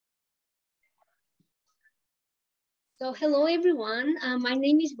So hello everyone, my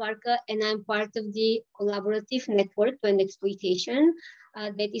name is Barka and I'm part of the collaborative network to end exploitation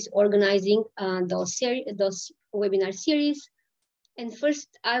that is organizing those webinar series. And first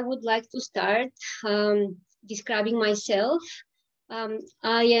I would like to start describing myself. I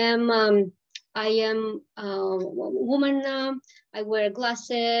am a woman, I wear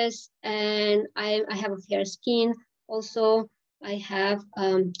glasses and I have a fair skin. Also, I have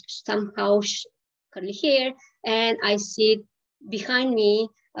somehow curly hair, and I see behind me,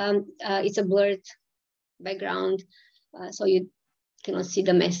 it's a blurred background, so you cannot see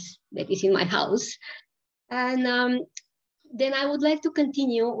the mess that is in my house. And then I would like to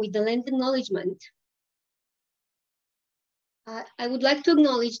continue with the land acknowledgement. I would like to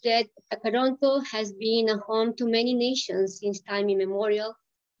acknowledge that Toronto has been a home to many nations since time immemorial.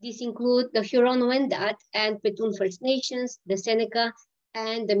 These include the Huron-Wendat and Petun First Nations, the Seneca,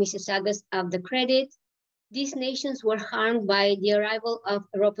 and the Mississaugas of the Credit. These nations were harmed by the arrival of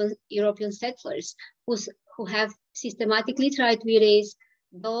European settlers who have systematically tried to erase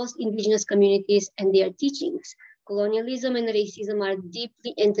those indigenous communities and their teachings. Colonialism and racism are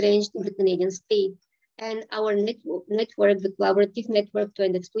deeply entrenched in the Canadian state, and our network, the Collaborative Network to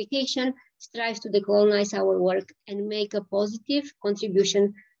End Exploitation, strives to decolonize our work and make a positive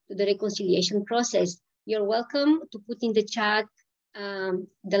contribution to the reconciliation process. You're welcome to put in the chat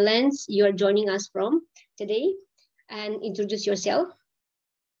the lens you're joining us from today and introduce yourself.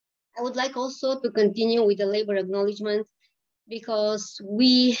 I would like also to continue with the labor acknowledgement because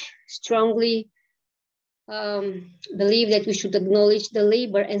we strongly believe that we should acknowledge the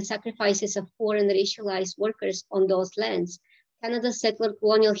labor and sacrifices of poor and racialized workers on those lands. Canada's settler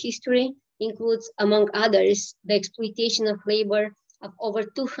colonial history includes, among others, the exploitation of labor of over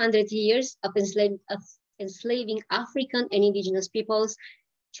 200 years of enslaving African and indigenous peoples,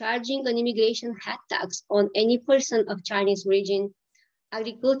 charging an immigration head tax on any person of Chinese origin,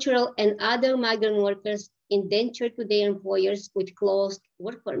 agricultural and other migrant workers indentured to their employers with closed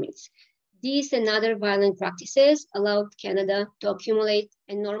work permits. These and other violent practices allowed Canada to accumulate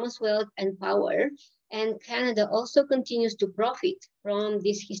enormous wealth and power, and Canada also continues to profit from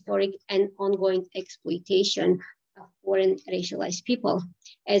this historic and ongoing exploitation of foreign racialized people.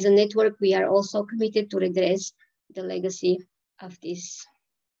 As a network, we are also committed to redress the legacy of this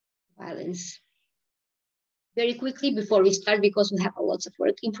violence. Very quickly before we start, because we have lots of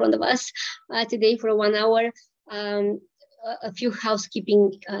work in front of us today for 1 hour, a few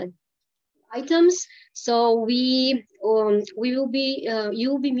housekeeping items. So we will be,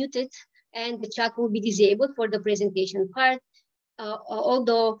 you will be muted and the chat will be disabled for the presentation part.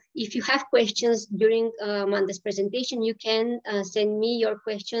 Although if you have questions during Amanda's presentation, you can send me your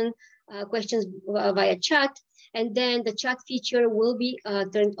questions via chat, and then the chat feature will be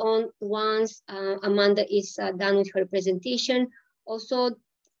turned on once Amanda is done with her presentation. Also,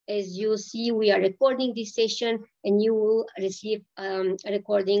 as you see, we are recording this session, and you will receive a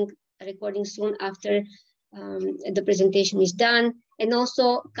recording soon after the presentation is done. And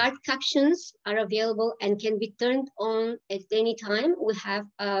also card captions are available and can be turned on at any time. We have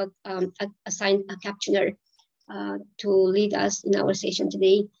assigned a captioner to lead us in our session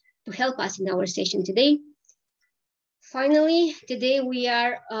today, to help us in our session today. Finally, today we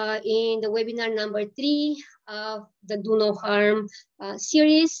are in the webinar number 3 of the Do No Harm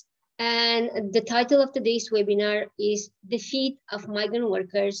series. And the title of today's webinar is Defeat of Migrant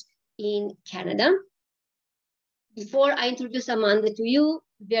Workers in Canada. Before I introduce Amanda to you,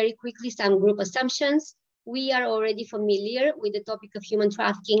 very quickly, some group assumptions. We are already familiar with the topic of human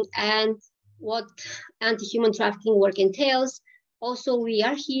trafficking and what anti-human trafficking work entails. Also, we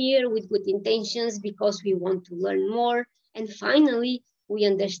are here with good intentions because we want to learn more. And finally, we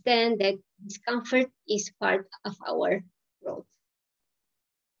understand that discomfort is part of our growth.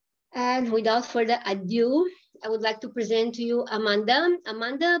 And without further ado, I would like to present to you Amanda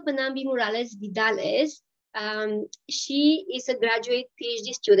Panambi Morales Vidales. She is a graduate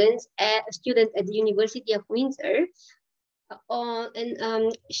PhD student at the University of Windsor. Her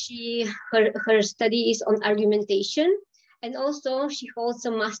study is on argumentation. And also she holds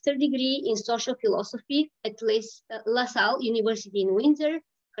a master's degree in social philosophy at LaSalle University in Windsor.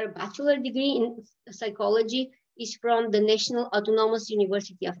 Her bachelor degree in psychology is from the National Autonomous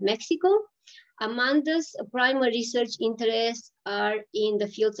University of Mexico. Amanda's primary research interests are in the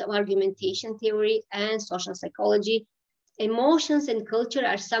fields of argumentation theory and social psychology. Emotions and culture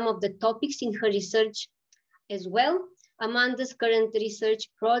are some of the topics in her research as well. Amanda's current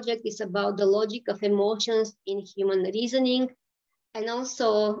research project is about the logic of emotions in human reasoning. And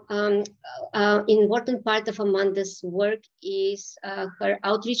also, important part of Amanda's work is her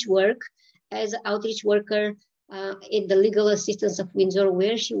outreach work. As an outreach worker, at the legal assistance of Windsor,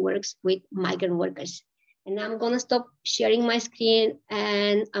 where she works with migrant workers. And I'm gonna stop sharing my screen,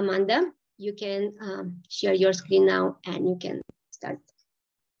 and Amanda, you can share your screen now and you can start.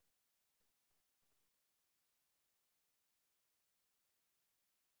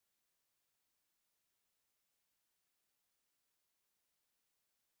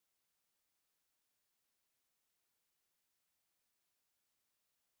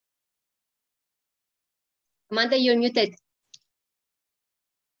 Amanda, you're muted.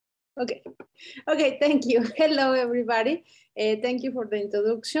 Okay. Okay, thank you. Hello, everybody. Thank you for the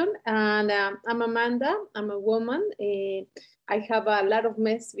introduction. And I'm Amanda. I'm a woman. I have a lot of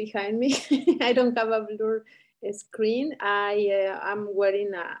mess behind me. I don't have a blur screen. I'm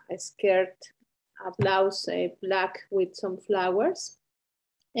wearing a skirt, a blouse, black with some flowers.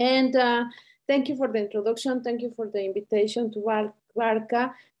 And thank you for the introduction. Thank you for the invitation to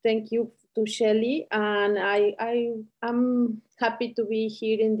Barca. Thank you to Shelley. And I'm happy to be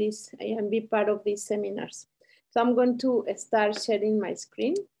here in this and be part of these seminars. So I'm going to start sharing my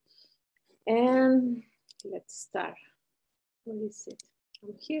screen. And let's start. Where is it?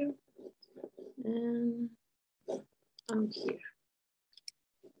 I'm here. And I'm here.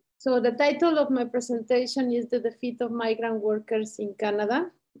 So the title of my presentation is The Defeat of Migrant Workers in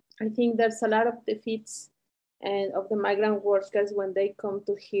Canada. I think there's a lot of defeats of the migrant workers when they come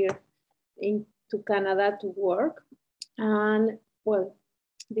to here into Canada to work. And well,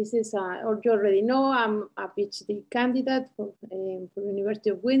 this is, or you already know, I'm a PhD candidate for the University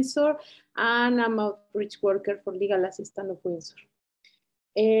of Windsor, and I'm a bridge worker for Legal Assistant of Windsor.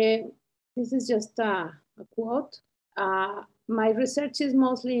 This is just a quote. My research is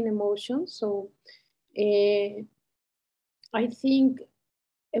mostly in emotions, so I think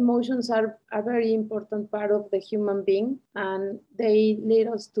emotions are a very important part of the human being, and they lead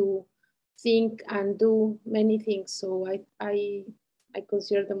us to think and do many things. So I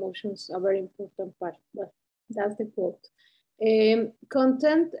consider the emotions a very important part, but that's the quote.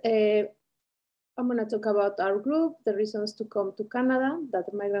 Content, I'm gonna talk about our group, the reasons to come to Canada that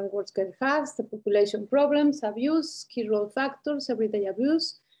the migrant worker has, the population problems, abuse, key role factors, everyday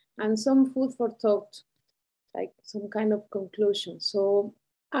abuse, and some food for thought, like some kind of conclusion. So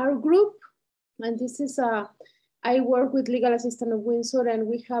our group, and this is I work with Legal Assistant of Windsor, and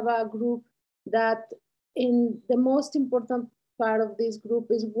we have a group that in the most important part of this group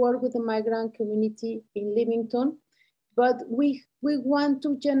is work with the migrant community in Leamington, but we want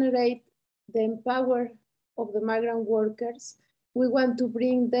to generate the empower of the migrant workers. We want to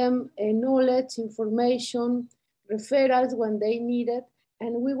bring them knowledge, information, referrals when they need it,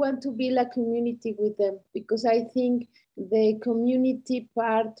 and we want to build a community with them, because I think the community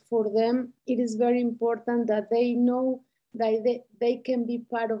part for them, it is very important that they know that they can be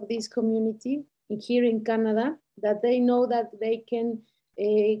part of this community here in Canada, that they know that they can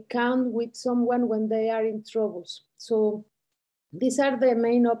count with someone when they are in troubles. So these are the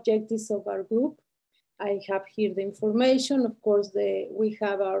main objectives of our group. I have here the information. Of course, we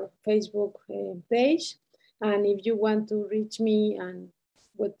have our Facebook page. And if you want to reach me and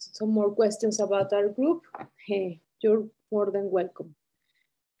with some more questions about our group, hey, you're more than welcome.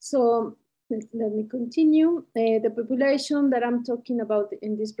 So let me continue. The population that I'm talking about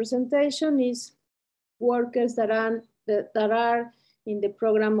in this presentation is workers that are in the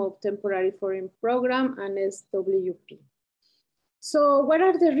program of Temporary Foreign Program and SWP. So what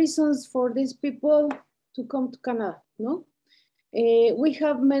are the reasons for these people to come to Canada? No, we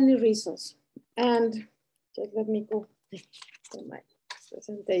have many reasons, and just let me go to my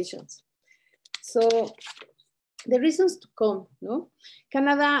presentations. So the reasons to come, no?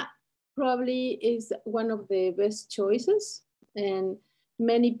 Canada probably is one of the best choices, and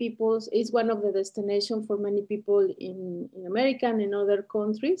many people, is one of the destinations for many people in America and in other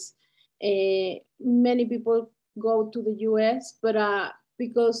countries. Many people go to the US, but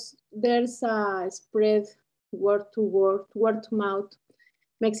because there's a spread word to mouth,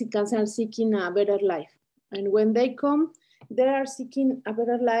 Mexicans are seeking a better life. And when they come, they are seeking a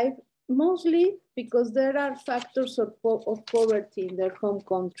better life, mostly because there are factors of poverty in their home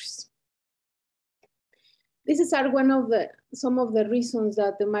countries. These are some of the reasons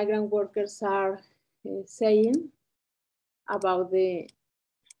that the migrant workers are saying about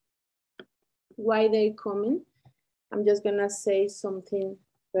why they're coming. I'm just gonna say something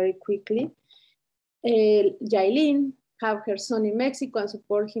very quickly. Jailin have her son in Mexico and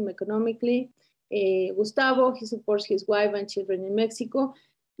support him economically. Gustavo, he supports his wife and children in Mexico.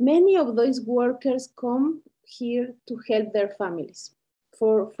 Many of those workers come here to help their families.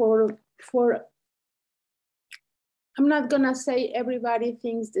 I'm not gonna say everybody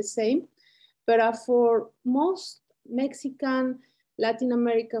thinks the same, But for most Mexican, Latin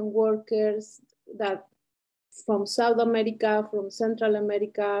American workers that from South America, from Central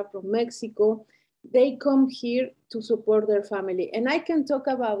America, from Mexico, they come here to support their family. And I can talk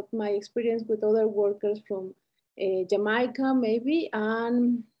about my experience with other workers from Jamaica, maybe,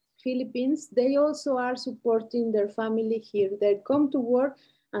 and Philippines. They also are supporting their family here. They come to work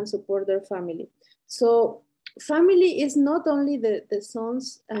and support their family. So family is not only the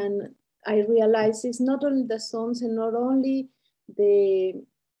sons, and I realize it's not only the sons and not only the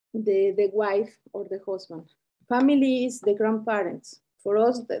wife or the husband. Family is the grandparents. For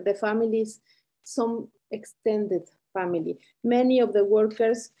us, the family is some extended family. Many of the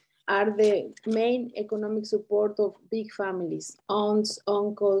workers are the main economic support of big families, aunts,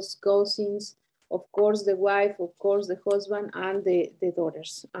 uncles, cousins, of course the wife, of course the husband, and the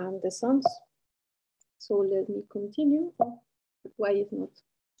daughters and the sons. So let me continue. Why is not?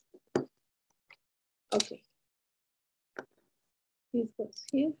 Okay. This goes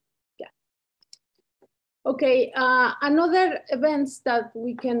here. Yeah. Okay, another events that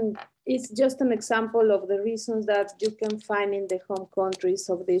we can, it's just an example of the reasons that you can find in the home countries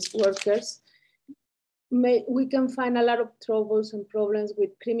of these workers. We can find a lot of troubles and problems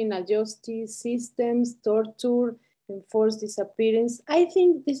with criminal justice systems, torture, enforced disappearance. I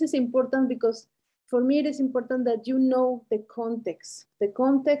think this is important because for me, it is important that you know the context. The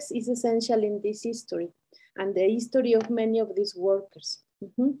context is essential in this history and the history of many of these workers.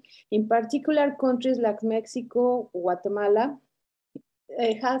 In particular, countries like Mexico, Guatemala,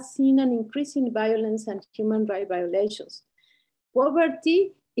 has seen an increase in violence and human rights violations.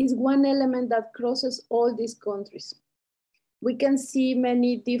 Poverty is one element that crosses all these countries. We can see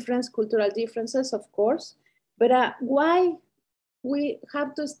many different cultural differences, of course, but why we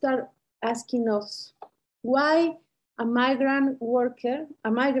have to start asking us, why a migrant worker,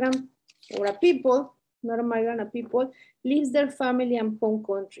 a migrant or a people, not a migrant, a people, leaves their family and home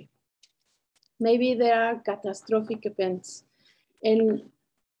country? Maybe there are catastrophic events. And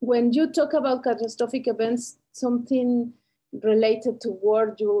when you talk about catastrophic events, something related to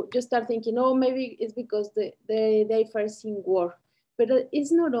war, you start thinking, oh, maybe it's because they first seen war. But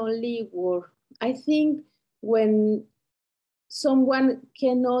it's not only war. I think when someone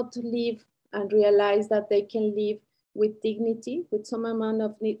cannot live and realize that they can live with dignity, with some amount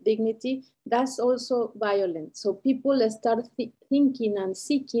of dignity, that's also violent. So people start thinking and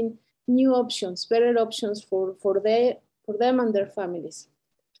seeking new options, better options for them and their families.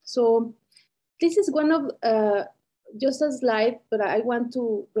 So this is one of, just a slide, but I want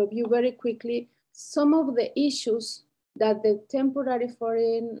to review very quickly some of the issues that the temporary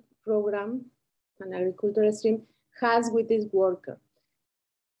foreign program and agricultural stream has with this worker.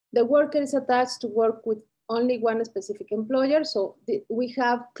 The worker is attached to work with only one specific employer, so we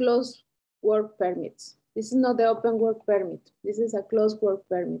have closed work permits. This is not the open work permit. This is a closed work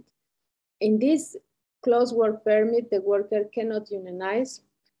permit. In this closed work permit, the worker cannot unionize.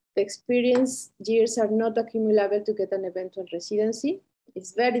 The experience years are not accumulable to get an eventual residency.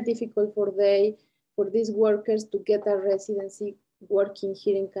 It's very difficult for these workers to get a residency working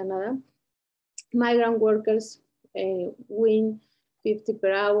here in Canada. Migrant workers win 50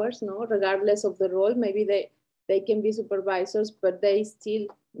 per hour, no, regardless of the role. Maybe they can be supervisors, but they still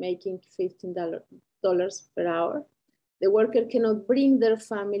making $15 per hour. The worker cannot bring their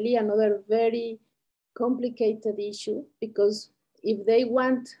family, another very complicated issue, because if they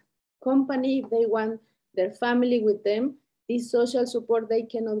want company, if they want their family with them, this social support, they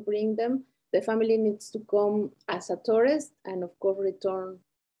cannot bring them. The family needs to come as a tourist and of course return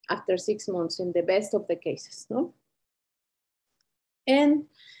after 6 months in the best of the cases, no? And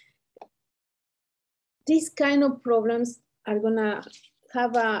these kind of problems are gonna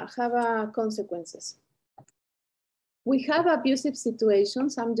have consequences. We have abusive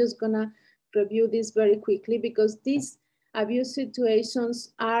situations. I'm just gonna review this very quickly because these abuse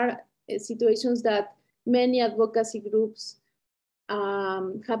situations are situations that many advocacy groups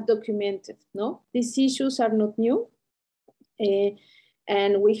have documented, no? These issues are not new.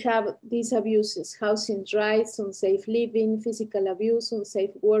 And we have these abuses: housing rights, unsafe living, physical abuse,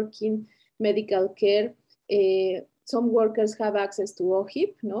 unsafe working, medical care. Some workers have access to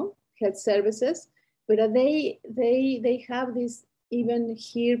OHIP, no? Health services, but they have these even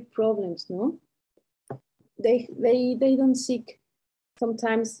here problems, no? They don't seek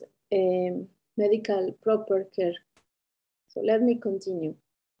sometimes medical proper care. So let me continue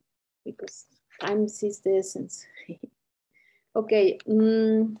because time is the essence. Okay,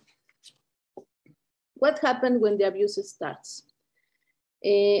 what happened when the abuse starts?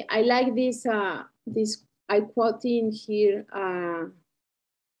 I like this, I quote in here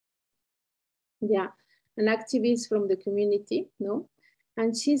yeah, an activist from the community, no?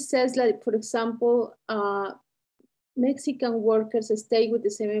 And she says, like, for example, Mexican workers stay with the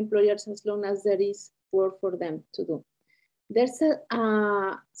same employers as long as there is work for them to do. There's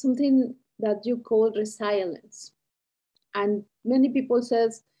something that you call resilience. And many people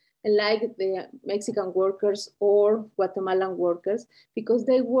says, like the Mexican workers or Guatemalan workers, because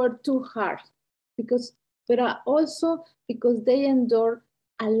they work too hard, but also because they endure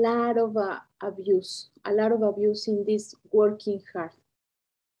a lot of abuse in this working hard.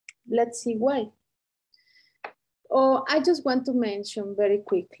 Let's see why. Oh, I just want to mention very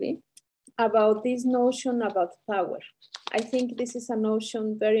quickly about this notion about power. I think this is a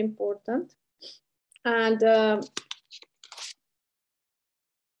notion very important. And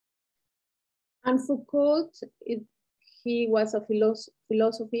Foucault, he was a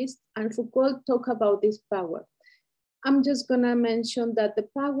philosophist, and Foucault talked about this power. I'm just gonna mention that the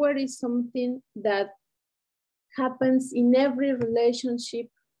power is something that happens in every relationship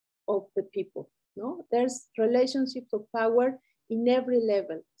of the people. No, there's relationships of power in every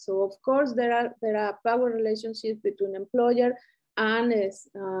level. So of course there are power relationships between employer and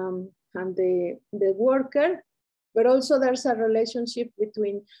the worker, but also there's a relationship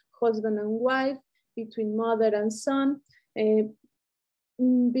between husband and wife, between mother and son,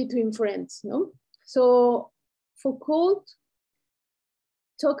 between friends. No, so Foucault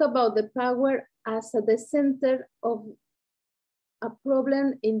talk about the power as at the center of a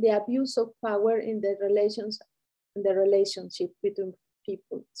problem in the abuse of power in the relationship between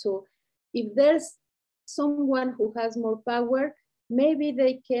people. So if there's someone who has more power, maybe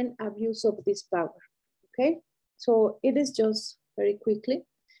they can abuse of this power, okay? So it is just very quickly.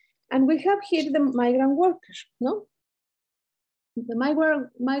 And we have here the migrant worker, no? The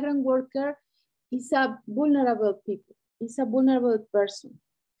migrant worker is a vulnerable people, is a vulnerable person.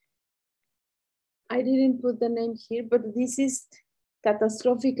 I didn't put the name here, but this is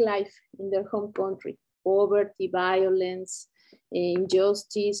catastrophic life in their home country. Poverty, violence,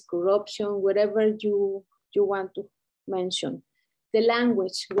 injustice, corruption, whatever you want to mention. The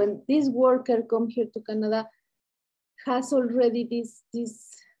language, when this worker come here to Canada, has already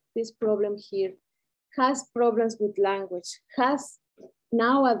this problem here, has problems with language, has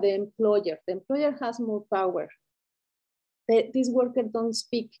now at the employer has more power. These workers don't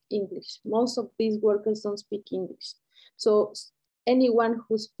speak English. Most of these workers don't speak English. So anyone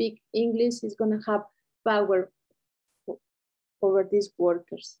who speaks English is gonna have power over these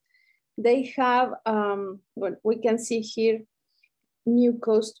workers. They have, well, we can see here, new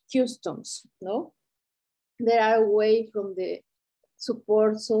customs, no? They are away from the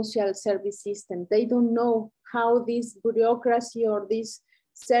support social service system. They don't know how this bureaucracy or this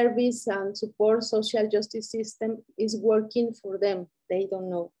service and support social justice system is working for them. They don't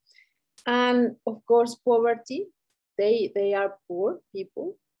know. And of course, poverty, they are poor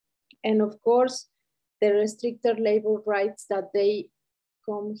people. And of course, the restricted labor rights that they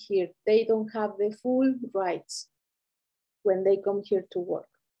come here. They don't have the full rights when they come here to work.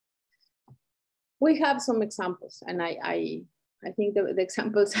 We have some examples, and I think the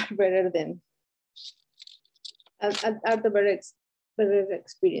examples are better than, are the better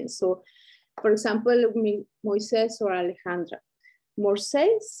experience. So, for example, Moises or Alejandra.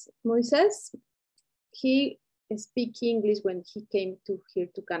 Moises, he speaks English when he came here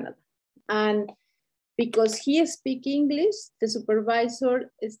to Canada. And because he speaks English, the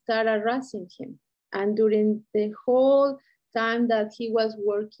supervisor started harassing him. And during the whole time that he was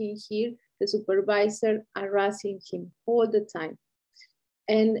working here, the supervisor harassing him all the time.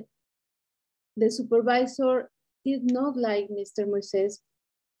 And the supervisor did not like Mr. Moises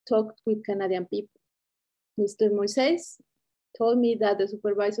talked with Canadian people. Mr. Moises told me that the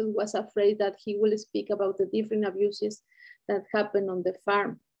supervisor was afraid that he will speak about the different abuses that happen on the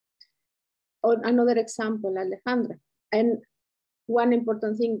farm. Or another example, Alejandra. And one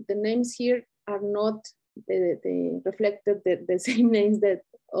important thing, the names here are not reflected the same names that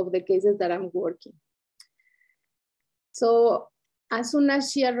of the cases that I'm working. So as soon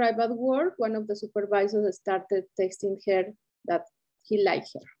as she arrived at work, one of the supervisors started texting her that he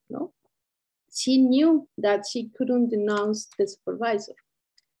liked her, no? She knew that she couldn't denounce the supervisor.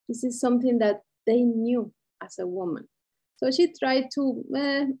 This is something that they knew as a woman. So she tried to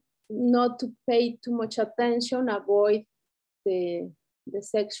not to pay too much attention, avoid the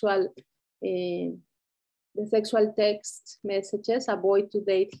sexual text messages, avoid to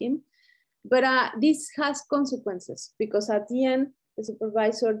date him. But this has consequences because at the end, the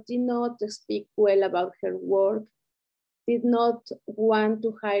supervisor did not speak well about her work, did not want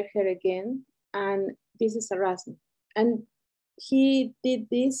to hire her again, and this is harassment. And he did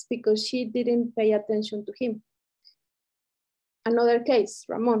this because she didn't pay attention to him. Another case,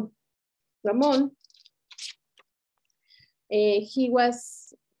 Ramon. Ramon, he was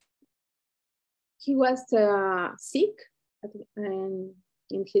sick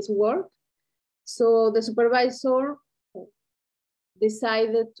in his work. So the supervisor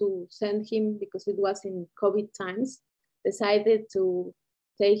decided to send him, because it was in COVID times, decided to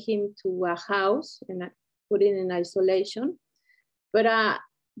take him to a house and put him in isolation. But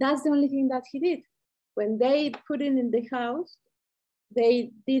that's the only thing that he did. When they put him in the house,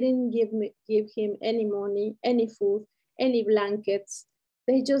 they didn't give him any money, any food, any blankets.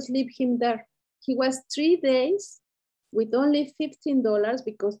 They just leave him there. He was 3 days with only $15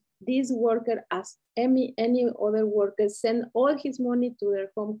 because this worker, as any other worker, sent all his money to their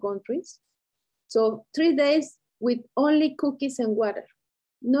home countries. So 3 days with only cookies and water,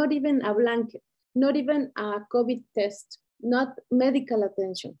 not even a blanket, not even a COVID test, not medical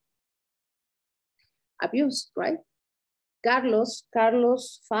attention. Abuse, right? Carlos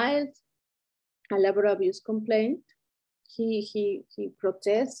filed a labor abuse complaint. He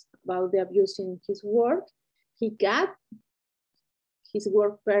protests about the abuse in his work. He got his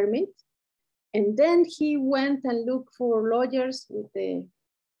work permit, and then he went and looked for lawyers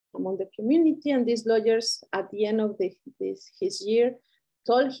among the community, and these lawyers at the end of his year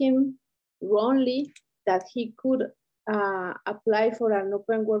told him wrongly that he could apply for an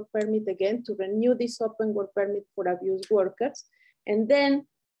open work permit again, to renew this open work permit for abused workers. And then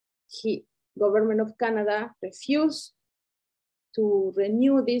government of Canada refused to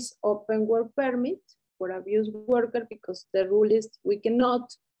renew this open work permit for abused worker because the rule is we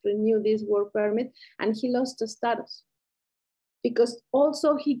cannot renew this work permit, and he lost the status. Because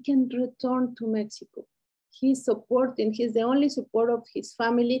also he can return to Mexico. He's the only support of his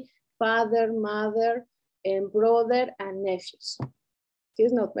family, father, mother, and brother and nephews.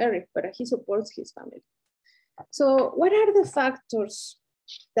 He's not married, but he supports his family. So what are the factors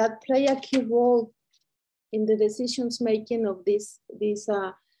that play a key role in the decisions making of these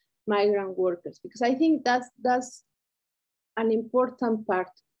migrant workers? Because I think that's an important part.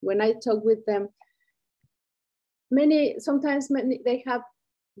 When I talk with them, sometimes they have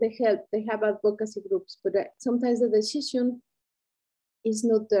the help, they have advocacy groups, but sometimes the decision is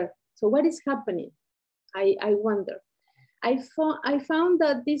not there. So what is happening? I wonder. I found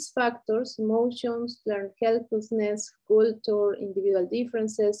that these factors, emotions, learned helplessness, culture, individual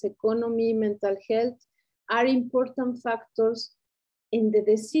differences, economy, mental health, are important factors in the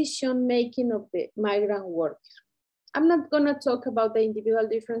decision making of the migrant worker. I'm not gonna talk about the individual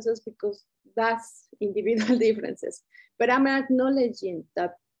differences because that's individual differences, but I'm acknowledging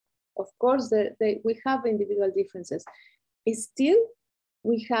that, of course, we have individual differences. Still,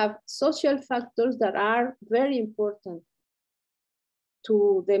 we have social factors that are very important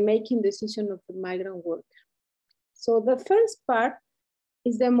to the making decision of the migrant worker. So the first part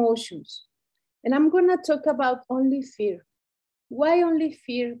is the emotions. And I'm gonna talk about only fear. Why only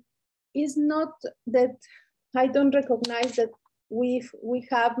fear? Is not that I don't recognize that we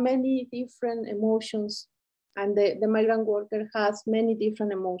have many different emotions, and the migrant worker has many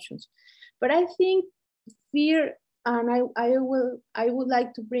different emotions. But I think fear, and I would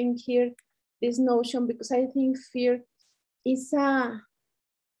like to bring here this notion because I think fear is a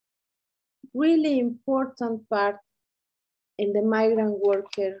really important part in the migrant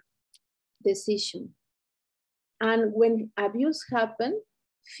worker decision. And when abuse happens,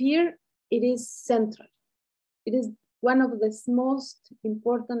 fear, it is central. It is one of the most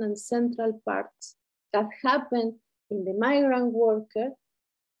important and central parts that happen in the migrant worker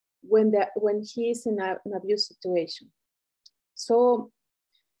when he is in an abuse situation. So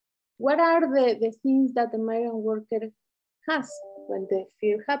what are the things that the migrant worker has when the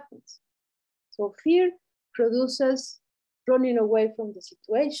fear happens? So fear produces running away from the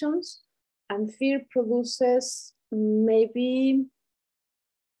situations, and fear produces maybe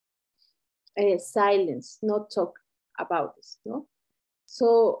silence, not talk about this, no?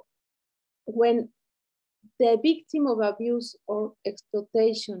 So when the victim of abuse or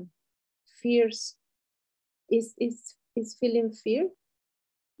exploitation is feeling fear,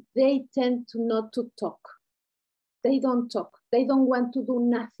 they tend to not to talk. They don't talk. They don't want to do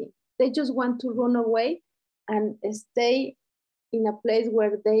nothing. They just want to run away and stay in a place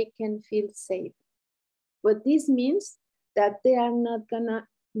where they can feel safe. But this means that they are not gonna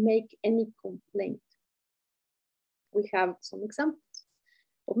make any complaint. We have some examples.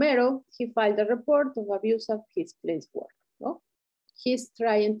 Homero, he filed a report of abuse at his place work. No? He's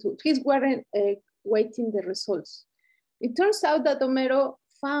waiting the results. It turns out that Homero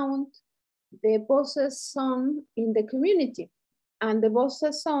found the boss's son in the community. And the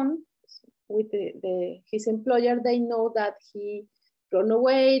boss's son, with his employer, they know that he run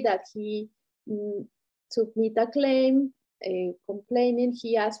away, that he submit a claim, complaining.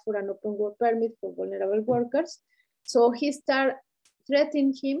 He asked for an open work permit for vulnerable workers. So he started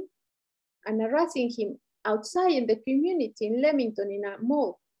threatening him and harassing him outside in the community in Leamington in a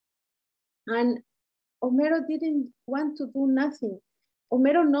mall. And Homero didn't want to do nothing.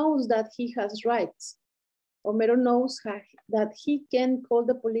 Homero knows that he has rights. Homero knows that he can call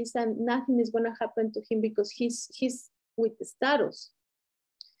the police and nothing is going to happen to him because he's with the status.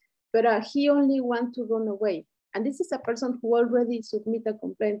 But he only wants to run away. And this is a person who already submitted a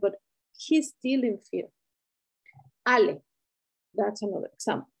complaint, but he's still in fear. Ale, that's another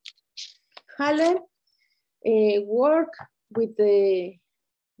example. Ale worked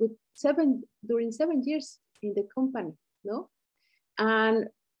during 7 years in the company, no? And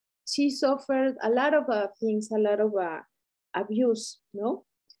she suffered a lot of things, a lot of abuse, no?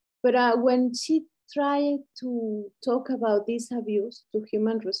 But when she tried to talk about this abuse to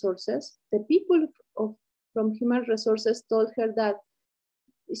human resources, the people from human resources told her that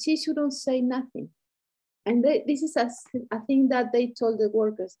she shouldn't say nothing. And this is a thing that they told the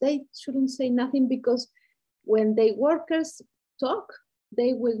workers. They shouldn't say nothing because when the workers talk,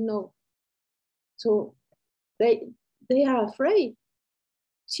 they will know. So they are afraid.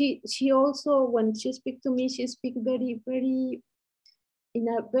 She also, when she speaks to me, she speaks in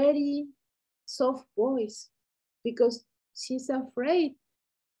a very soft voice because she's afraid.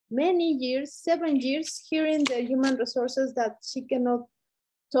 Many years, 7 years, hearing the human resources that she cannot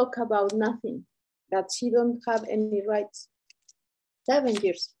talk about nothing, that she don't have any rights. 7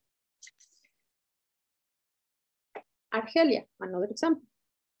 years. Argelia, another example.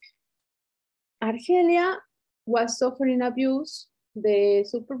 Argelia was suffering abuse. The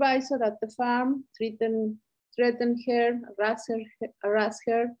supervisor at the farm threatened her, harassed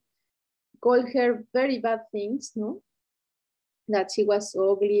her, called her very bad things, no? That she was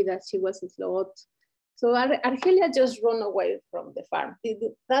ugly, that she was a slut. So Argelia just ran away from the farm.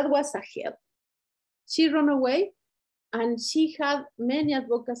 That was a help. She ran away and she had many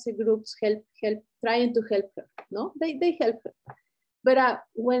advocacy groups trying to help her, no? They helped her. But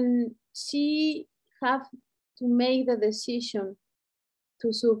when she had to make the decision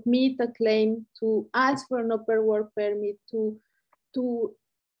to submit a claim, to ask for an open work permit, to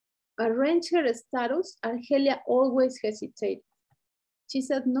arrange her status, Argelia always hesitated. She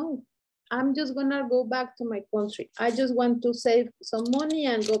said, no, I'm just gonna go back to my country. I just want to save some money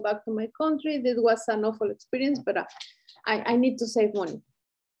and go back to my country. This was an awful experience, but I need to save money.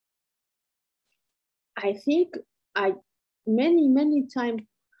 I think many times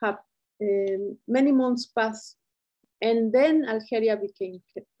have, many months passed, and then Argelia became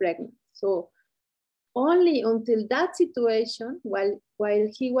pregnant. So only until that situation, while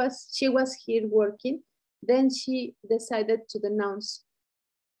she was here working, then she decided to denounce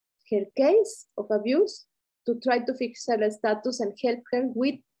her case of abuse to try to fix her status and help her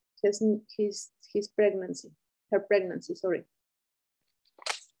with his pregnancy, her pregnancy, sorry.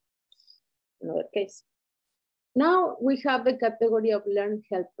 Another case. Now we have the category of learned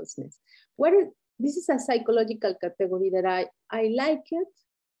helplessness. This is a psychological category that I like it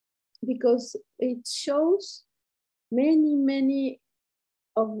because it shows many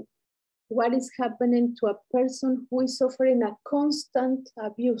of what is happening to a person who is suffering a constant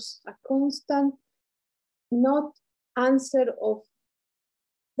abuse, a constant not answer of,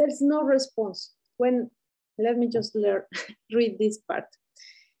 there's no response. Let me just read this part.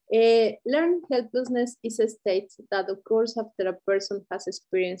 Learned helplessness is a state that occurs after a person has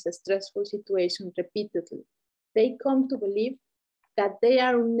experienced a stressful situation repeatedly. They come to believe that they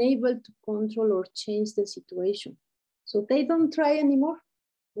are unable to control or change the situation. So they don't try anymore.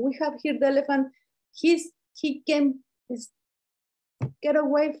 We have here the elephant, he can get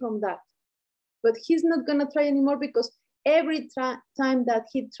away from that, but he's not gonna try anymore because every time that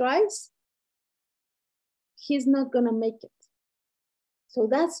he tries, he's not gonna make it. So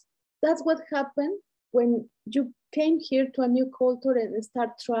that's what happened when you came here to a new culture and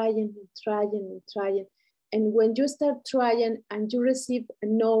start trying. And when you start trying and you receive a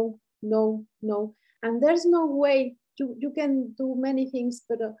no, and there's no way, you can do many things,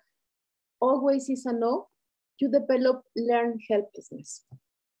 but always is a no, you develop learned helplessness.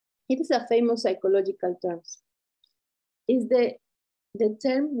 It is a famous psychological term. It's the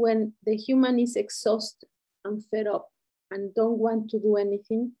term when the human is exhausted and fed up and don't want to do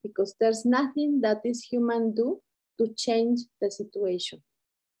anything because there's nothing that this human do to change the situation.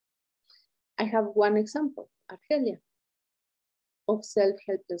 I have one example, Argelia, of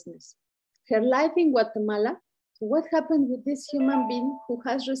self-helplessness. Her life in Guatemala So what happened with this human being who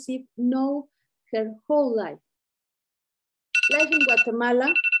has received no her whole life? Life in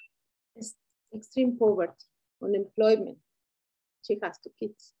Guatemala is extreme poverty, unemployment. She has 2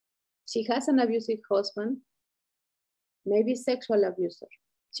 kids. She has an abusive husband, maybe sexual abuser.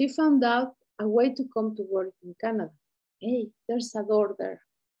 She found out a way to come to work in Canada. Hey, there's a door there.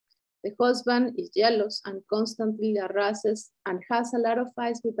 The husband is jealous and constantly harasses and has a lot of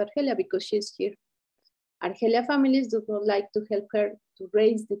fights with Argelia because she's here. Argelia families do not like to help her to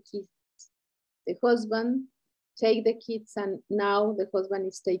raise the kids. The husband take the kids, and now the husband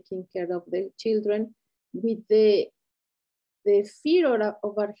is taking care of the children with the fear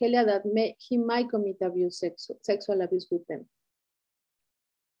of Argelia that he might commit abuse, sexual abuse with them.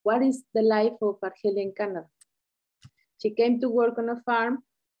 What is the life of Argelia in Canada? She came to work on a farm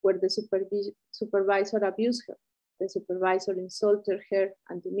where the supervisor abused her. The supervisor insulted her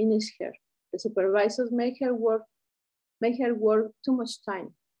and diminished her. The supervisors made her work too much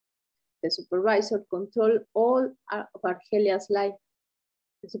time. The supervisor controlled all of Argelia's life.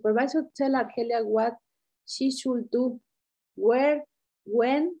 The supervisor tell Argelia what she should do, where,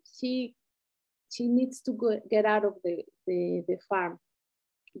 when she needs to get out of the farm,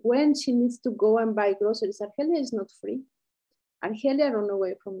 when she needs to go and buy groceries. Argelia is not free. Argelia run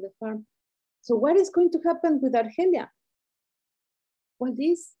away from the farm. So what is going to happen with Argelia? Well,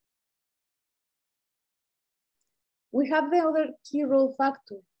 we have the other key role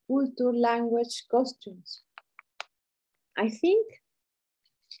factor, culture, language, costumes. I think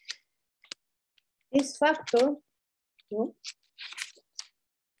this factor,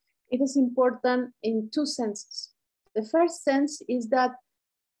 it is important in 2 senses. The first sense is that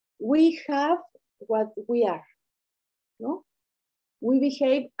we have what we are, no? We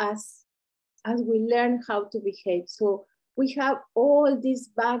behave as we learn how to behave. So we have all this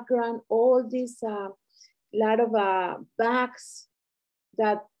background, all this lot of bags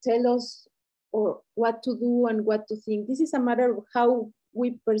that tell us or what to do and what to think. This is a matter of how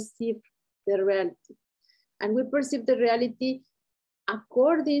we perceive the reality. And we perceive the reality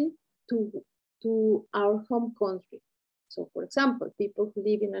according to our home country. So for example, people who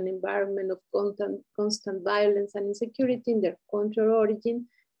live in an environment of constant violence and insecurity in their country or origin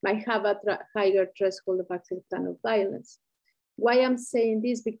might have a higher threshold of acceptance of violence. Why I'm saying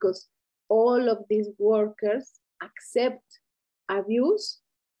this? Because all of these workers accept abuse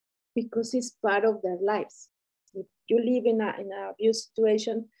because it's part of their lives. If you live in an abuse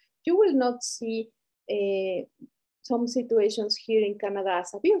situation, you will not see some situations here in Canada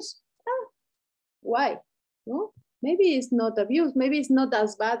as abuse. Why? No? Maybe it's not abuse. Maybe it's not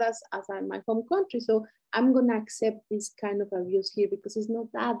as bad as in my home country. So I'm going to accept this kind of abuse here because it's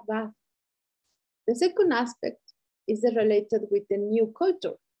not that bad. The second aspect is related with the new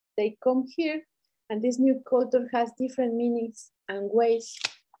culture. They come here and this new culture has different meanings and ways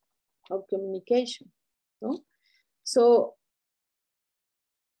of communication. No? So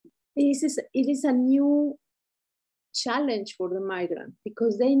it is a new challenge for the migrant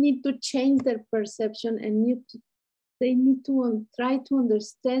because they need to change their perception and they need to try to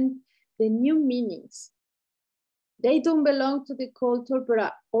understand the new meanings. They don't belong to the culture,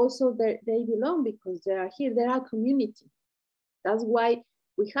 but also they belong because they are here, they are a community. That's why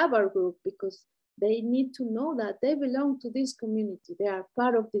we have our group, because they need to know that they belong to this community. They are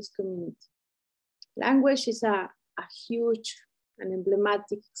part of this community. Language is a huge and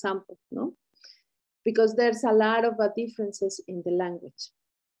emblematic example, no? Because there's a lot of differences in the language.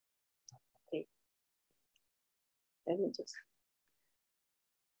 Okay. Let me just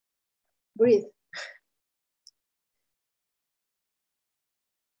breathe.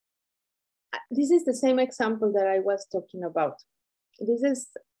 This is the same example that I was talking about. This is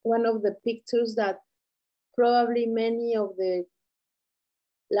one of the pictures that probably many of the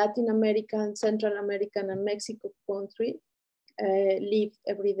Latin American, Central American, and Mexico country live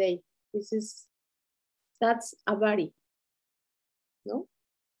every day. That's a body, no?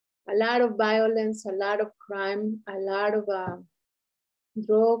 A lot of violence, a lot of crime, a lot of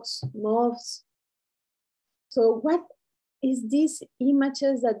drugs, mobs. So what is these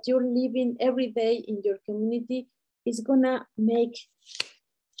images that you're living every day in your community is gonna make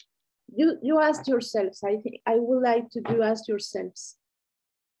you ask yourselves. I think I would like to you ask yourselves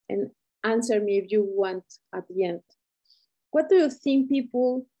and answer me if you want at the end. What do you think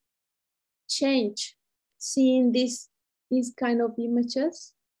people change seeing these kind of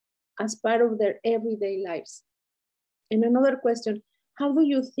images as part of their everyday lives? And another question, how do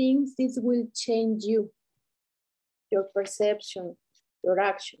you think this will change you, your perception, your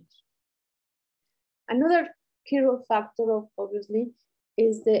actions? Another key factor, obviously,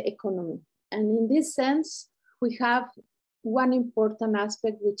 is the economy. And in this sense, we have one important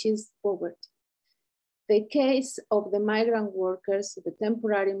aspect, which is poverty. The case of the migrant workers, the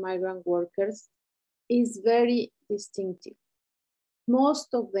temporary migrant workers, is very distinctive.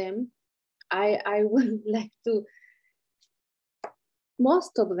 Most of them, I would like to,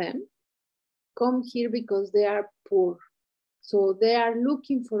 most of them come here because they are poor. So they are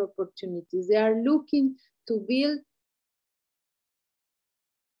looking for opportunities. They are looking to build,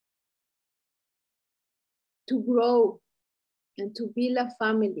 to grow, and to build a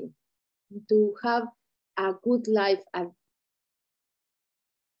family, to have a good life, a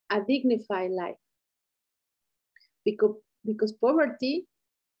dignified life. Because poverty,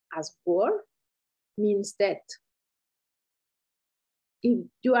 as poor, means debt. If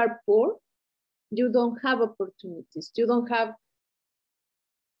you are poor, you don't have opportunities. You don't have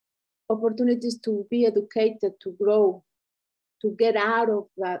opportunities to be educated, to grow, to get out of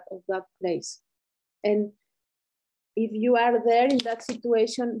that place. And if you are there in that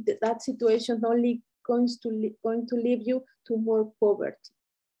situation only going to lead you to more poverty.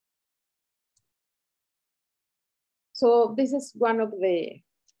 So this is one of the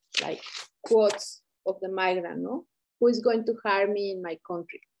quotes of the migrant, no? Who is going to hire me in my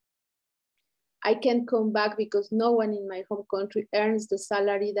country? I can't come back because no one in my home country earns the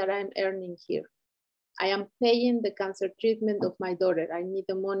salary that I'm earning here. I am paying the cancer treatment of my daughter. I need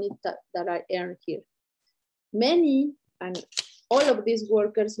the money that I earn here. Many, and all of these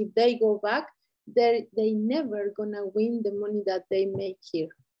workers, if they go back, they never gonna win the money that they make here.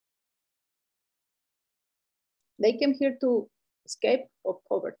 They came here to escape of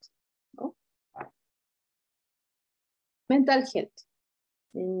poverty. No? Mental health.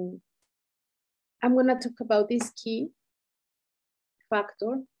 I'm gonna talk about this key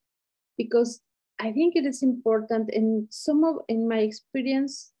factor because I think it is important. And in my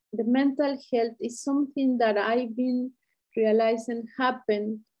experience, the mental health is something that I've been realizing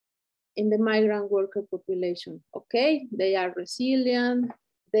happen in the migrant worker population. Okay, they are resilient.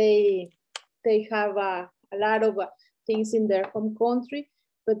 They have a lot of things in their home country,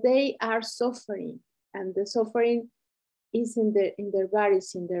 but they are suffering, and the suffering is in their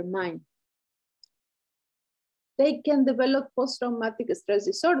bodies, in their mind. They can develop post-traumatic stress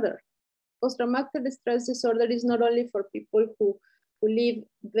disorder. Post-traumatic stress disorder is not only for people who live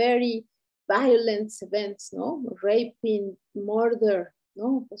very violent events, no, raping, murder.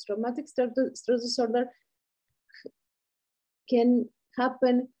 No, post-traumatic stress disorder can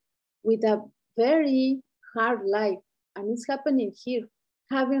happen with a very hard life, and it's happening here.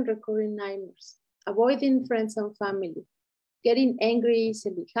 Having recurring nightmares, avoiding friends and family, getting angry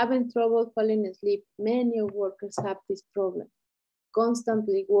easily, having trouble falling asleep. Many of workers have this problem.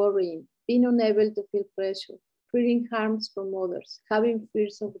 Constantly worrying, being unable to feel pressure, fearing harms from others, having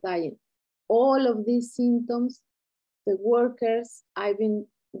fears of dying. All of these symptoms, the workers, I've been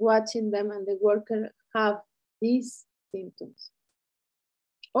watching them, and the workers have these symptoms.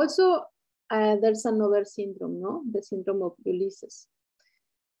 Also, there's another syndrome, no? The syndrome of Ulysses.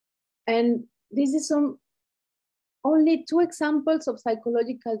 And this is only 2 examples of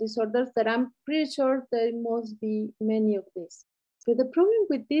psychological disorders that I'm pretty sure there must be many of these. So the problem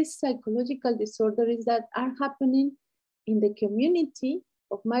with this psychological disorder is that are happening in the community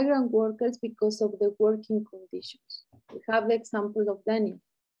of migrant workers because of the working conditions. We have the example of Daniel.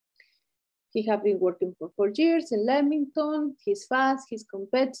 He has been working for 4 years in Leamington. He's fast, he's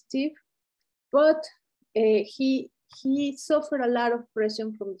competitive, but he suffered a lot of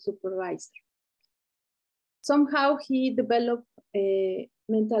pressure from the supervisor. Somehow he developed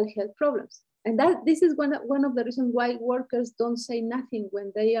mental health problems. And this is one of the reasons why workers don't say nothing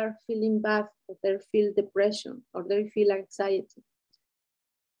when they are feeling bad, or they feel depression, or they feel anxiety.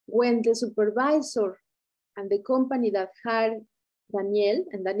 When the supervisor and the company that hired Daniel,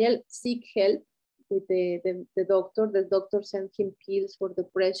 and Daniel seek help with the doctor sent him pills for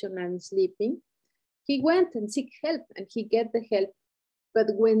depression and sleeping. He went and seek help, and he get the help.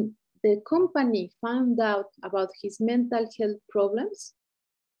 But when the company found out about his mental health problems,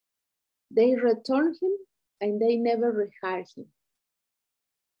 they returned him and they never rehired him.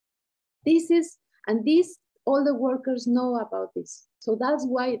 All the workers know about this. So that's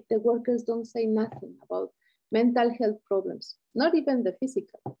why the workers don't say nothing about mental health problems, not even the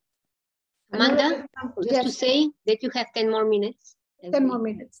physical. Amanda, just to say that you have 10 more minutes. 10 more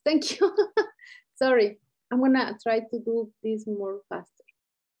minutes, thank you. Sorry, I'm gonna try to do this more faster.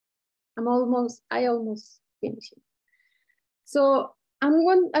 I almost finished. So I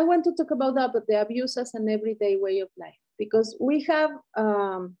want to talk about the abuse as an everyday way of life, because we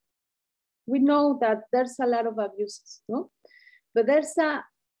know that there's a lot of abuses, no? But there's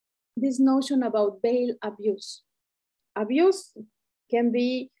this notion about bail abuse. Abuse can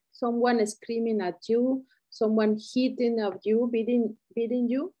be someone screaming at you, someone hitting at you, beating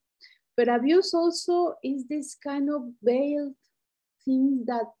you. But abuse also is this kind of veiled things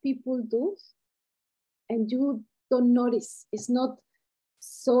that people do and you don't notice. It's not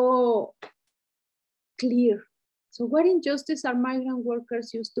so clear. So what injustice are migrant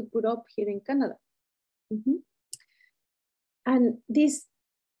workers used to put up here in Canada? And this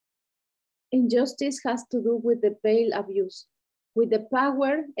injustice has to do with the bail abuse, with the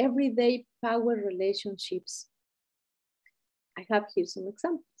power, everyday power relationships. I have here some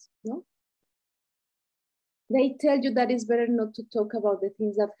examples, no? They tell you that it's better not to talk about the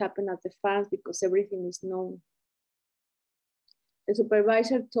things that happen at the farms because everything is known. The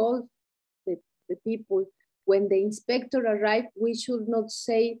supervisor told the people, when the inspector arrived, we should not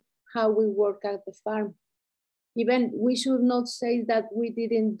say how we work at the farm. Even we should not say that we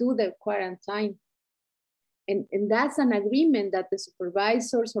didn't do the quarantine. And that's an agreement that the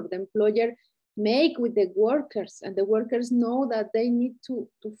supervisors or the employer make with the workers, and the workers know that they need to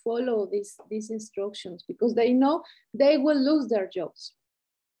follow these instructions because they know they will lose their jobs.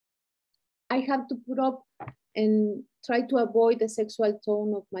 I have to put up and try to avoid the sexual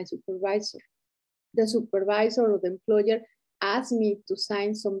tone of my supervisor. The supervisor or the employer asked me to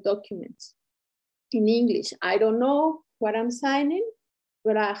sign some documents in English. I don't know what I'm signing,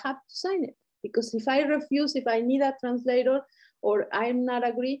 but I have to sign it because if I refuse, if I need a translator or I'm not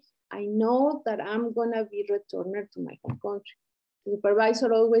agree, I know that I'm gonna be returned to my home country. The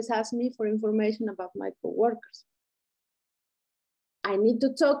supervisor always asks me for information about my coworkers. I need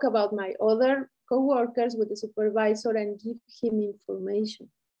to talk about my other coworkers with the supervisor and give him information.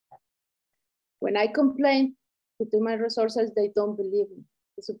 When I complain to human resources, they don't believe me.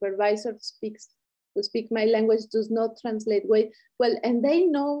 The supervisor who speaks my language does not translate well, and they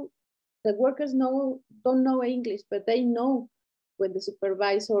know, the workers don't know English, but they know when the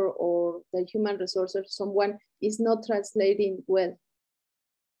supervisor or the human resources, someone is not translating well.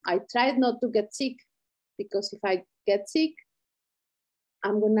 I tried not to get sick because if I get sick,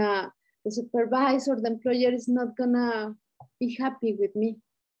 the supervisor, the employer is not gonna be happy with me.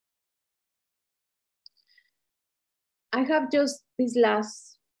 I have just this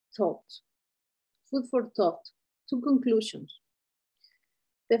last thought, food for thought, 2 conclusions.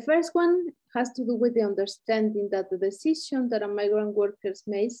 The first one has to do with the understanding that the decision that a migrant worker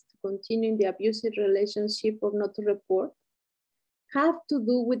makes to continue in the abusive relationship or not to report have to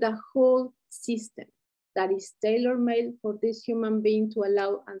do with a whole system that is tailor-made for this human being to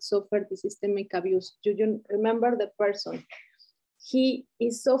allow and suffer the systemic abuse. You remember the person. He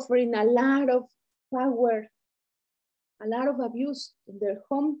is suffering a lot of power, a lot of abuse in their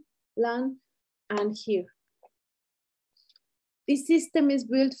homeland and here. This system is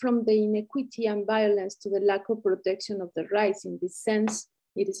built from the inequity and violence to the lack of protection of the rights. In this sense,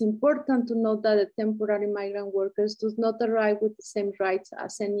 it is important to note that the temporary migrant workers do not arrive with the same rights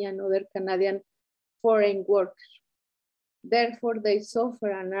as any other Canadian foreign worker. Therefore, they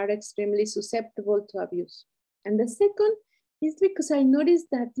suffer and are extremely susceptible to abuse. And the second is because I noticed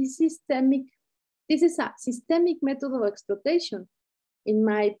that this is a systemic method of exploitation. In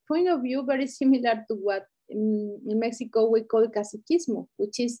my point of view, very similar to what in Mexico we call caciquismo,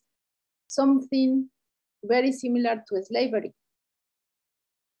 which is something very similar to slavery.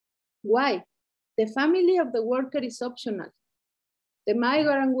 Why? The family of the worker is optional. The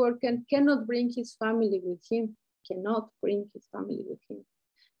migrant worker cannot bring his family with him, cannot bring his family with him.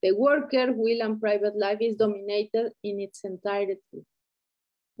 The worker will and private life is dominated in its entirety.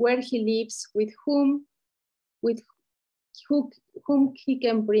 Where he lives, with whom he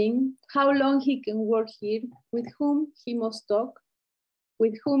can bring, how long he can work here, with whom he must talk,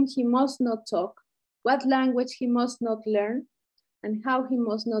 with whom he must not talk, what language he must not learn, and how he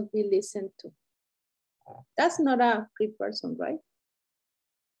must not be listened to. That's not a free person, right?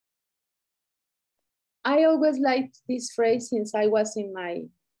 I always liked this phrase since I was in my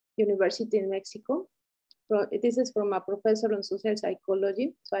university in Mexico. This is from a professor on social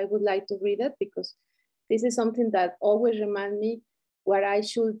psychology, so I would like to read it because this is something that always reminds me what I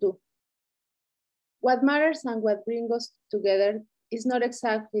should do. What matters and what brings us together is not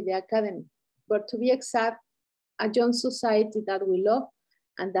exactly the academy, but to be exact, a young society that we love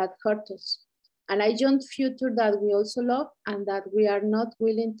and that hurt us, and a young future that we also love and that we are not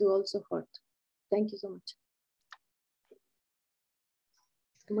willing to also hurt. Thank you so much.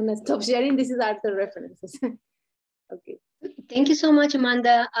 I'm gonna stop sharing. This is the references. Okay. Thank you so much,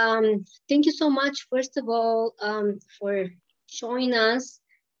 Amanda. Thank you so much, first of all, for showing us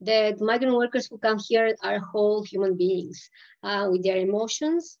that migrant workers who come here are whole human beings with their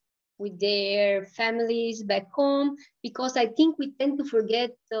emotions, with their families back home, because I think we tend to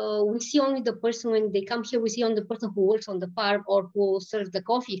forget, we see only the person when they come here, we see only the person who works on the farm or who serves the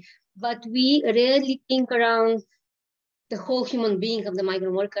coffee, but we rarely think around the whole human being of the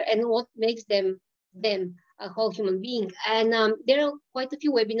migrant worker and what makes them a whole human being. And there are quite a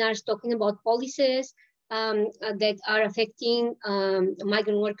few webinars talking about policies that are affecting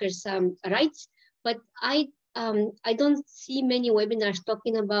migrant workers' rights, but I don't see many webinars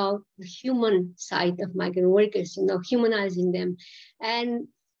talking about the human side of migrant workers, you know, humanizing them. And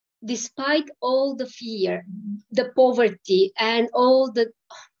despite all the fear, the poverty, and all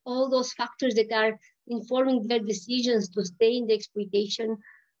those factors that are informing their decisions to stay in the exploitation,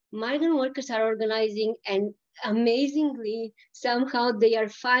 migrant workers are organizing, and amazingly, somehow they are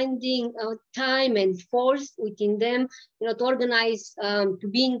finding time and force within them, you know, to organize, to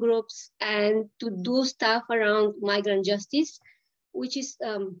be in groups and to do stuff around migrant justice, which is,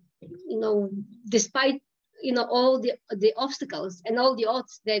 you know, despite, you know, all the obstacles and all the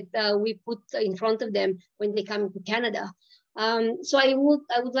odds that we put in front of them when they come to Canada. So I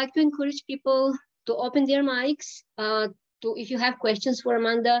would like to encourage people to open their mics. If you have questions for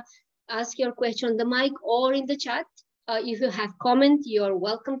Amanda, ask your question on the mic or in the chat. If you have comment, you're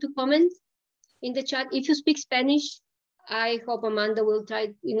welcome to comment in the chat. If you speak Spanish, I hope Amanda will try,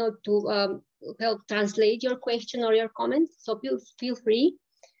 you know, to help translate your question or your comment. So feel free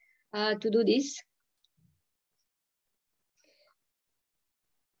to do this.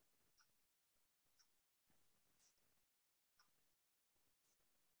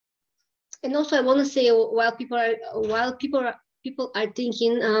 And also, I want to say, while people are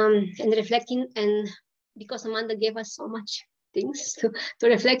thinking and reflecting, and because Amanda gave us so much things to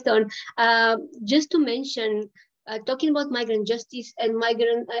reflect on, just to mention, talking about migrant justice and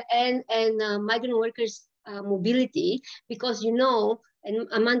migrant workers' mobility, because, you know, and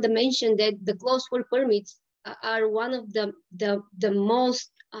Amanda mentioned that the closed work permits are one of the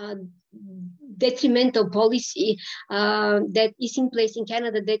most detrimental policy that is in place in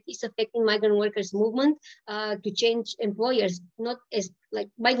Canada that is affecting migrant workers' movement to change employers. Not as like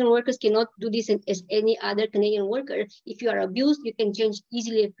migrant workers cannot do this as any other Canadian worker. If you are abused, you can change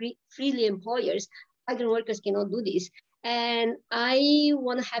easily and freely employers. Migrant workers cannot do this. And I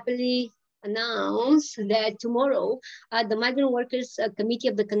want to happily announce that tomorrow, the Migrant Workers Committee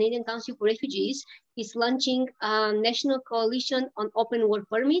of the Canadian Council for Refugees is launching a national coalition on open work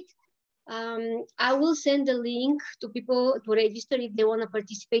permit. I will send the link to people to register if they want to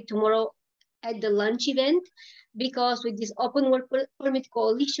participate tomorrow at the lunch event, because with this open work permit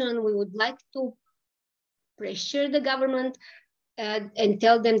coalition, we would like to pressure the government and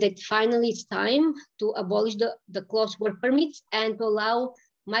tell them that finally it's time to abolish the closed work permits and to allow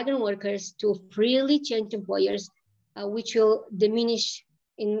migrant workers to freely change employers, which will diminish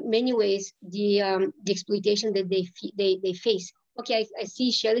in many ways the exploitation that they face. Okay, I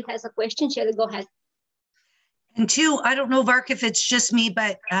see Shelley has a question. Shelley, go ahead. And two, I don't know, Vark, if it's just me,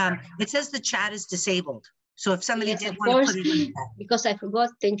 but it says the chat is disabled. So if somebody did want to put it in the chat. Because I forgot.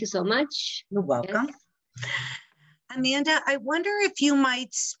 Thank you so much. You're welcome. Yes. Amanda, I wonder if you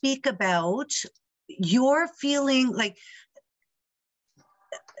might speak about your feeling like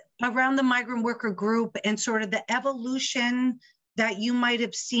around the migrant worker group and sort of the evolution that you might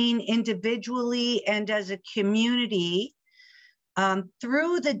have seen individually and as a community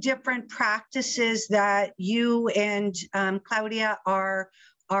through the different practices that you and Claudia are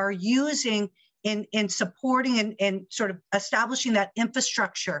using in supporting and sort of establishing that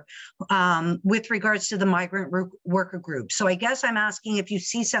infrastructure with regards to the migrant worker group. So I guess I'm asking if you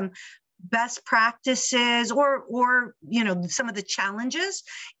see some best practices or you know, some of the challenges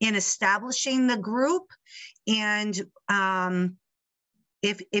in establishing the group, and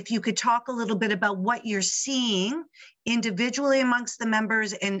if you could talk a little bit about what you're seeing individually amongst the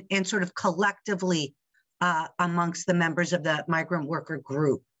members and sort of collectively amongst the members of the migrant worker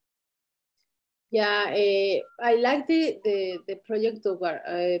group. Yeah, I like the project of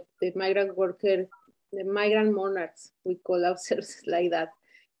the migrant worker, the migrant monarchs, we call ourselves like that,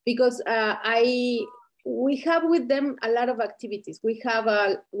 because we have with them a lot of activities. We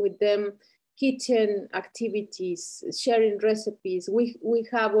have with them kitchen activities, sharing recipes. We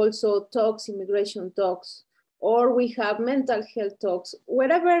have also talks, immigration talks, or we have mental health talks,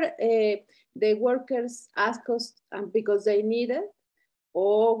 wherever the workers ask us because they need it,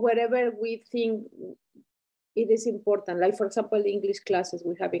 or wherever we think it is important. Like, for example, English classes,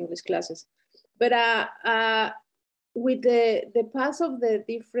 we have English classes. But with the pass of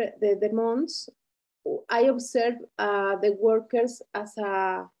the months, I observe the workers as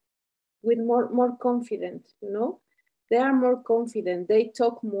with more confident, you know? They are more confident, they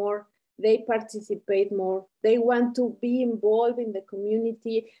talk more, they participate more. They want to be involved in the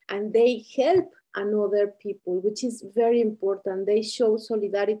community and they help another people, which is very important. They show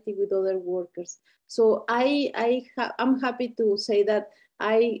solidarity with other workers. So I'm happy to say that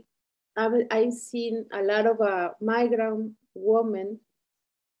I've seen a lot of migrant women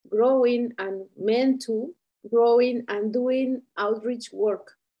growing and men too, growing and doing outreach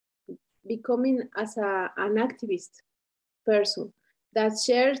work, becoming as an activist person that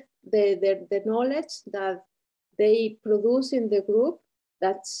shares the knowledge that they produce in the group.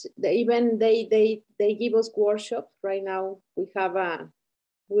 That's they give us workshops. Right now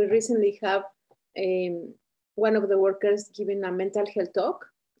we recently have one of the workers giving a mental health talk,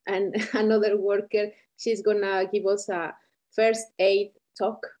 and another worker, she's gonna give us a first aid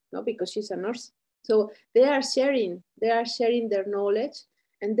talk, no, because she's a nurse. So they are sharing their knowledge,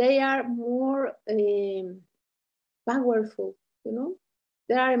 and they are more powerful, you know,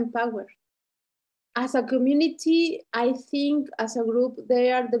 they are empowered. As a community, I think as a group,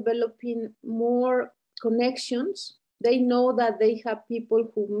 they are developing more connections. They know that they have people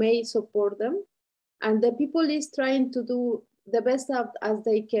who may support them, and the people is trying to do the best as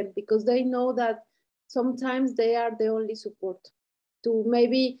they can, because they know that sometimes they are the only support to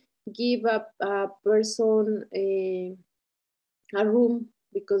maybe give a person a room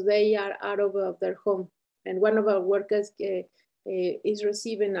because they are out of their home. And one of our workers is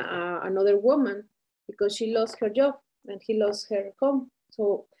receiving another woman because she lost her job and he lost her home.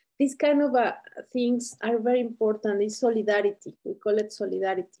 So these kind of things are very important. It's solidarity. We call it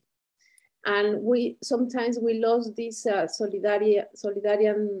solidarity. And sometimes we lost these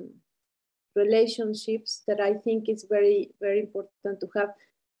solidarian relationships that I think is very, very important to have.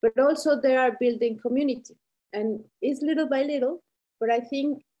 But also they are building community, and it's little by little, but I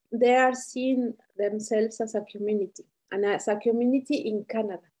think they are seeing themselves as a community, and as a community in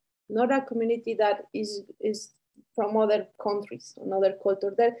Canada, not a community that is from other countries, another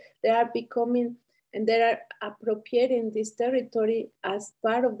culture. They are becoming, and they are appropriating this territory as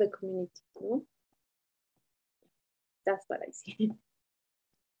part of the community. You know? That's what I see.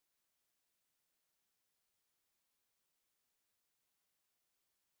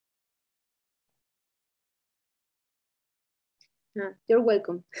 You're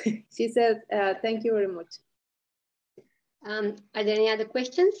welcome. She said, thank you very much. Are there any other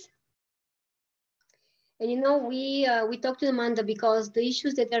questions? And you know, we talked to Amanda because the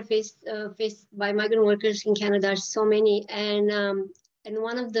issues that are faced by migrant workers in Canada are so many, and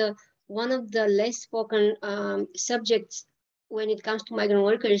one of the less spoken subjects when it comes to migrant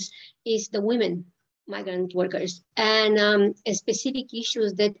workers is the women migrant workers, and specific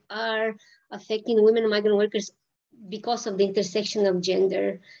issues that are affecting women migrant workers because of the intersection of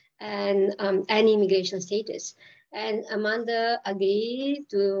gender and immigration status. And Amanda agreed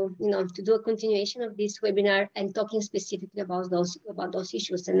to do a continuation of this webinar and talking specifically about those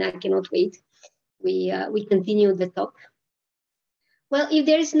issues. And I cannot wait. We continue the talk. Well, if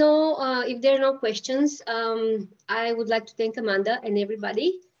there are no questions, I would like to thank Amanda and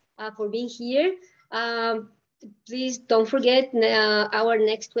everybody for being here. Please don't forget, our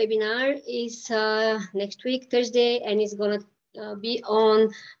next webinar is next week, Thursday, and it's going to be on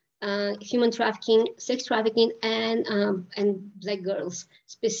human trafficking, sex trafficking, and Black girls,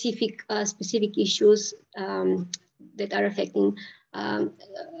 specific issues that are affecting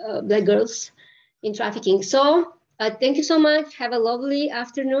Black girls in trafficking. So thank you so much. Have a lovely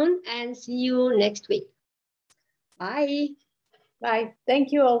afternoon, and see you next week. Bye. Bye.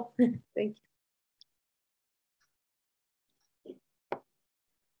 Thank you all. Thank you.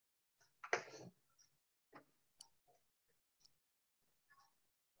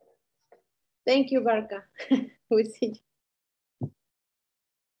 Thank you, Barca. We see you.